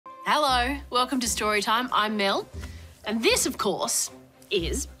Hello, welcome to Storytime. I'm Mel, and this, of course,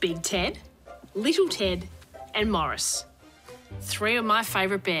 is Big Ted, Little Ted, and Maurice. 3 of my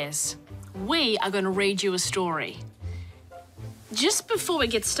favourite bears. We are going to read you a story. Just before we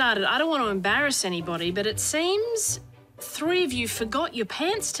get started, I don't want to embarrass anybody, but it seems 3 of you forgot your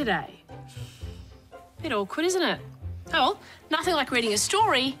pants today. Bit awkward, isn't it? Oh, well, nothing like reading a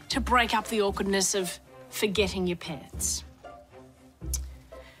story to break up the awkwardness of forgetting your pants.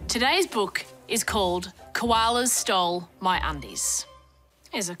 Today's book is called Koalas Stole My Undies.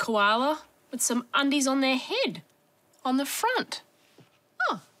 There's a koala with some undies on their head, on the front.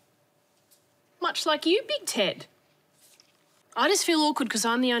 Oh, much like you, Big Ted. I just feel awkward because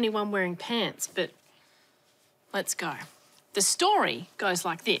I'm the only one wearing pants, but let's go. The story goes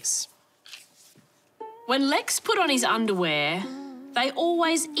like this. When Lex put on his underwear, they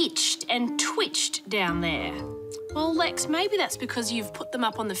always itched and twitched down there. Well, Lex, maybe that's because you've put them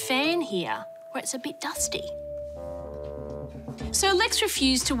up on the fan here, where it's a bit dusty. So Lex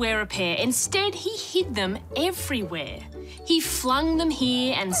refused to wear a pair. Instead, he hid them everywhere. He flung them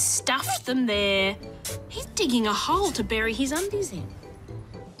here and stuffed them there. He's digging a hole to bury his undies in.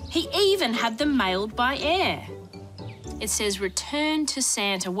 He even had them mailed by air. It says, "Return to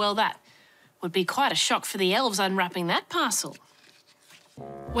Santa." Well, that would be quite a shock for the elves unwrapping that parcel.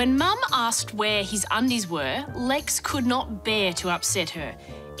 When Mum asked where his undies were, Lex could not bear to upset her.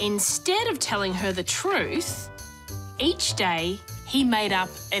 Instead of telling her the truth, each day he made up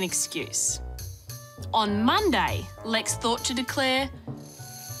an excuse. On Monday, Lex thought to declare,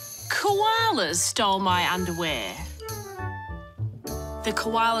 "Koalas stole my underwear." The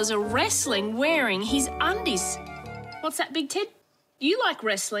koalas are wrestling wearing his undies. What's that, Big Ted? You like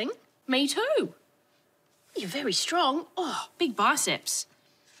wrestling? Me too. You're very strong. Oh, big biceps.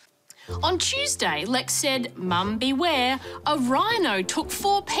 On Tuesday, Lex said, "Mum, beware, a rhino took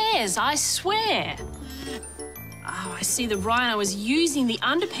 4 pairs, I swear." Oh, I see the rhino was using the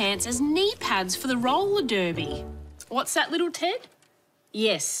underpants as knee pads for the roller derby. What's that, Little Ted?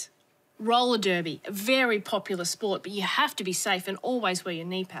 Yes, roller derby, a very popular sport, but you have to be safe and always wear your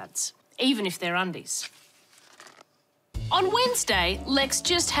knee pads, even if they're undies. On Wednesday, Lex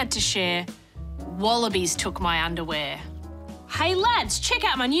just had to share, "Wallabies took my underwear." "Hey lads, check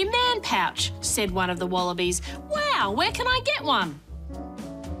out my new man pouch," said one of the wallabies. "Wow, where can I get one?"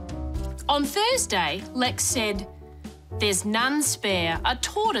 On Thursday, Lex said, "There's none spare. A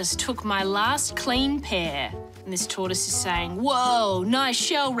tortoise took my last clean pair." And this tortoise is saying, "Whoa, nice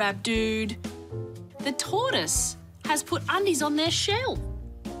shell wrap, dude." The tortoise has put undies on their shell.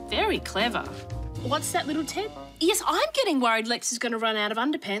 Very clever. What's that, Little Ted? Yes, I'm getting worried Lex is going to run out of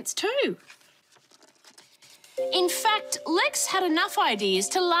underpants too. In fact, Lex had enough ideas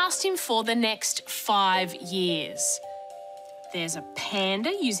to last him for the next 5 years. There's a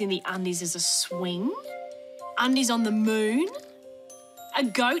panda using the undies as a swing, undies on the moon, a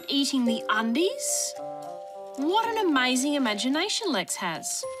goat eating the undies. What an amazing imagination Lex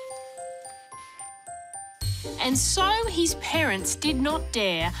has. And so his parents did not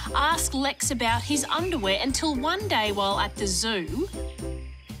dare ask Lex about his underwear until one day while at the zoo,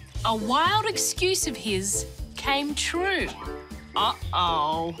 a wild excuse of his came true.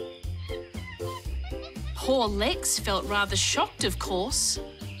 Uh-oh. Poor Lex felt rather shocked, of course.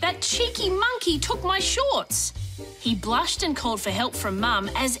 "That cheeky monkey took my shorts." He blushed and called for help from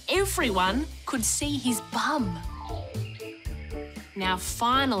Mum as everyone could see his bum. Now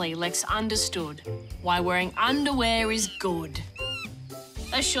finally Lex understood why wearing underwear is good.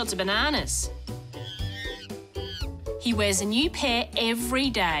 Those shorts are bananas. He wears a new pair every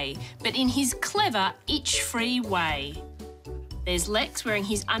day, but in his clever, itch-free way. There's Lex wearing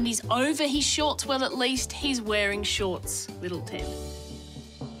his undies over his shorts. Well, at least he's wearing shorts, Little Ted.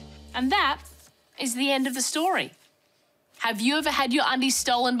 And that is the end of the story. Have you ever had your undies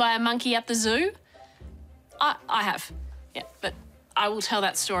stolen by a monkey at the zoo? I have, yeah, but I will tell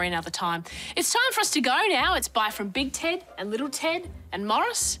that story another time. It's time for us to go now. It's bye from Big Ted and Little Ted and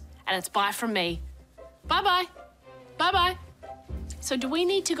Maurice, and it's bye from me. Bye-bye. Bye-bye. So do we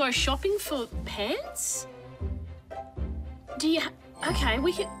need to go shopping for pants? Do you... Okay,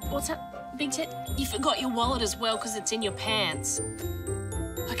 we can... What's that, Big Ted? You forgot your wallet as well because it's in your pants.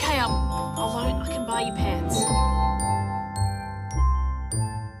 Okay, I can buy you pants.